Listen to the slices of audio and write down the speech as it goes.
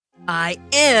I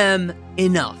am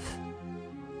enough.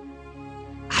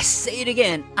 I say it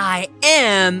again, I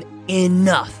am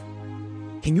enough.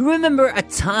 Can you remember a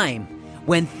time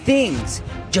when things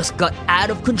just got out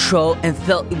of control and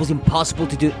felt it was impossible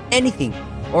to do anything?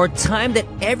 Or a time that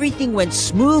everything went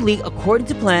smoothly according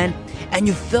to plan and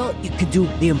you felt you could do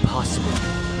the impossible?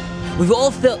 We've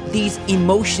all felt these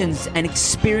emotions and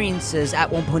experiences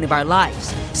at one point of our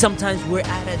lives. Sometimes we're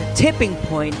at a tipping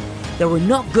point that we're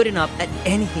not good enough at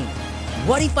anything.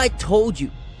 What if I told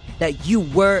you that you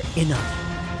were enough?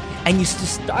 And you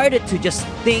started to just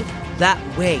think that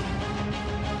way.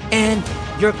 And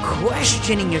you're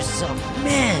questioning yourself,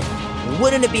 man,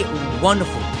 wouldn't it be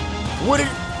wonderful? Wouldn't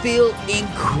it feel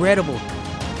incredible?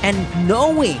 And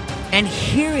knowing and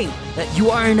hearing that you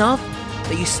are enough,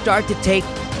 that you start to take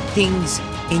things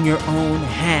in your own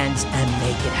hands and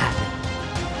make it happen.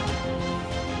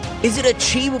 Is it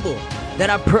achievable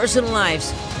that our personal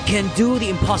lives can do the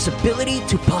impossibility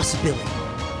to possibility?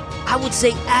 I would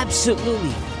say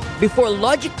absolutely. Before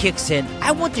logic kicks in,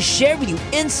 I want to share with you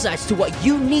insights to what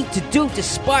you need to do to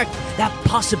spark that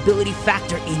possibility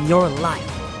factor in your life.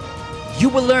 You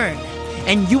will learn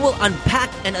and you will unpack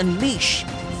and unleash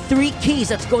 3 keys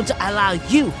that's going to allow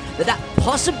you that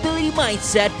possibility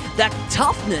mindset, that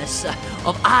toughness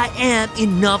of I am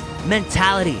enough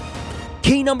mentality.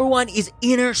 Key number 1 is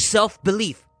inner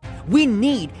self-belief. We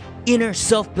need inner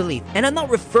self-belief. And I'm not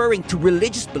referring to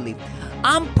religious belief.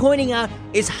 I'm pointing out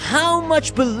is how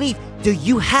much belief do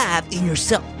you have in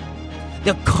yourself?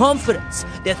 The confidence,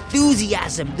 the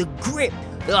enthusiasm, the grit,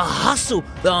 the hustle,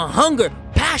 the hunger,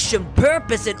 passion,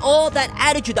 purpose, and all that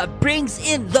attitude that brings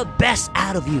in the best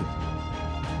out of you.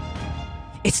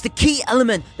 It's the key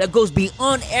element that goes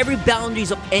beyond every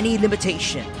boundaries of any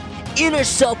limitation. Inner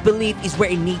self-belief is where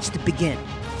it needs to begin.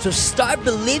 So start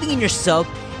believing in yourself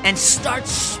and start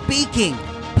speaking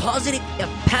positive,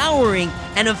 empowering,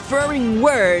 and affirming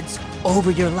words over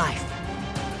your life.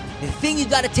 The thing you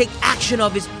gotta take action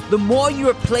of is the more you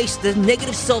replace the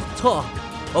negative self-talk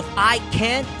of I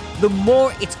can't, the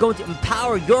more it's going to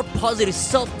empower your positive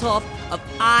self-talk of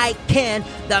I can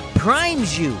that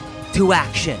primes you to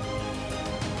action.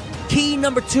 Key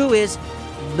number 2 is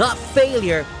not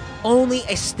failure, only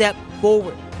a step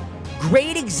forward.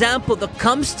 Great example that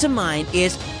comes to mind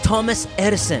is Thomas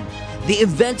Edison, the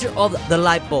inventor of the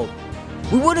light bulb.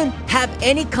 We wouldn't have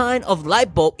any kind of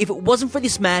light bulb if it wasn't for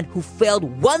this man who failed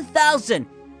 1,000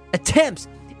 attempts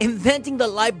inventing the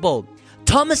light bulb.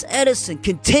 Thomas Edison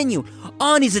continued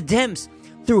on his attempts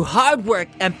through hard work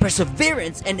and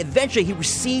perseverance, and eventually he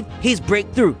received his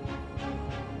breakthrough.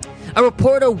 A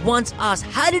reporter once asked,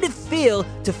 how did it feel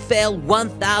to fail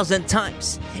 1,000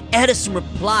 times? Edison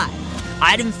replied,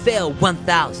 I didn't fail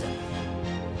 1,000.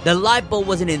 The light bulb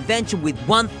was an invention with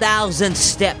 1,000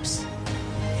 steps.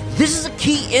 This is a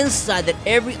key insight that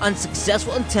every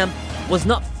unsuccessful attempt was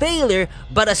not failure,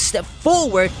 but a step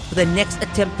forward for the next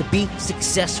attempt to be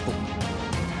successful.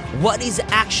 What is the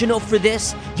action for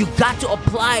this? You got to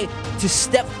apply to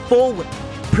step forward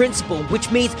principle,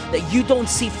 which means that you don't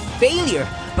see failure,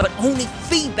 but only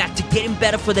feedback to getting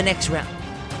better for the next round.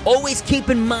 Always keep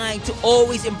in mind to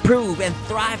always improve and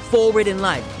thrive forward in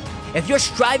life. If you're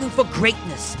striving for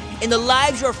greatness in the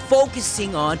lives you're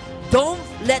focusing on, don't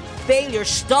let failure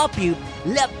stop you.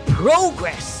 Let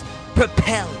progress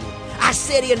propel you. I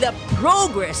said here, let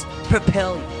progress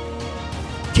propel you.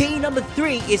 Key number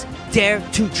 3 is dare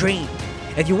to dream.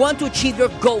 If you want to achieve your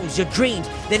goals, your dreams,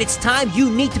 then it's time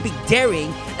you need to be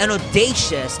daring and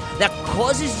audacious that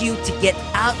causes you to get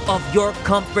out of your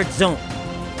comfort zone.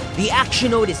 The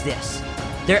action note is this.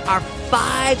 There are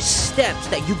 5 steps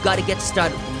that you got to get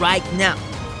started right now.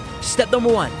 Step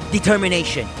number 1,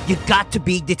 determination. You got to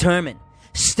be determined.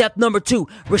 Step number 2,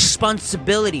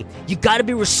 responsibility. You got to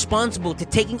be responsible to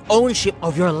taking ownership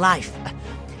of your life.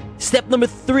 Step number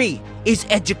 3 is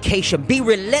education. Be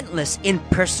relentless in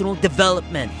personal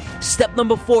development. Step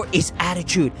number 4 is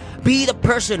attitude. Be the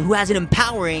person who has an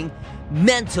empowering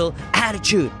mental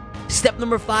attitude. Step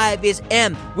number 5 is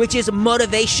M, which is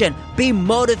motivation. Be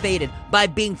motivated by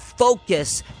being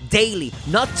focused daily.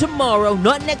 Not tomorrow,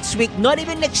 not next week, not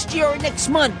even next year or next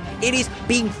month. It is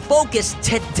being focused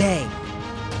today.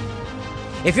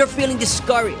 If you're feeling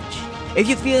discouraged, if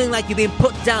you're feeling like you're being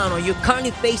put down or you're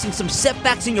currently facing some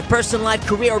setbacks in your personal life,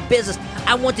 career, or business,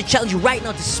 I want to challenge you right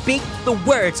now to speak the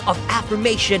words of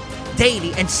affirmation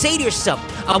daily and say to yourself,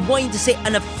 I want you to say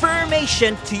an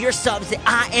affirmation to yourself and say,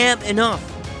 I am enough.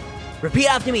 Repeat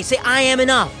after me. Say, I am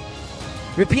enough.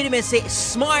 Repeat it and say,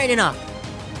 smart enough.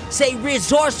 Say,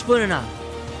 resourceful enough.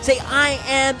 Say, I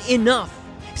am enough.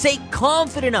 Say,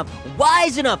 confident enough.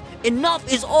 Wise enough.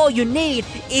 Enough is all you need.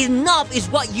 Enough is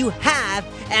what you have.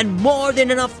 and more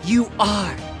than enough you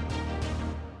are.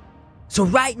 So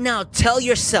right now, tell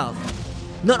yourself,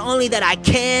 not only that I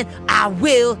can, I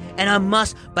will, and I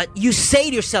must, but you say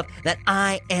to yourself that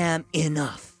I am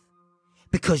enough.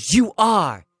 Because you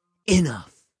are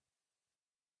enough.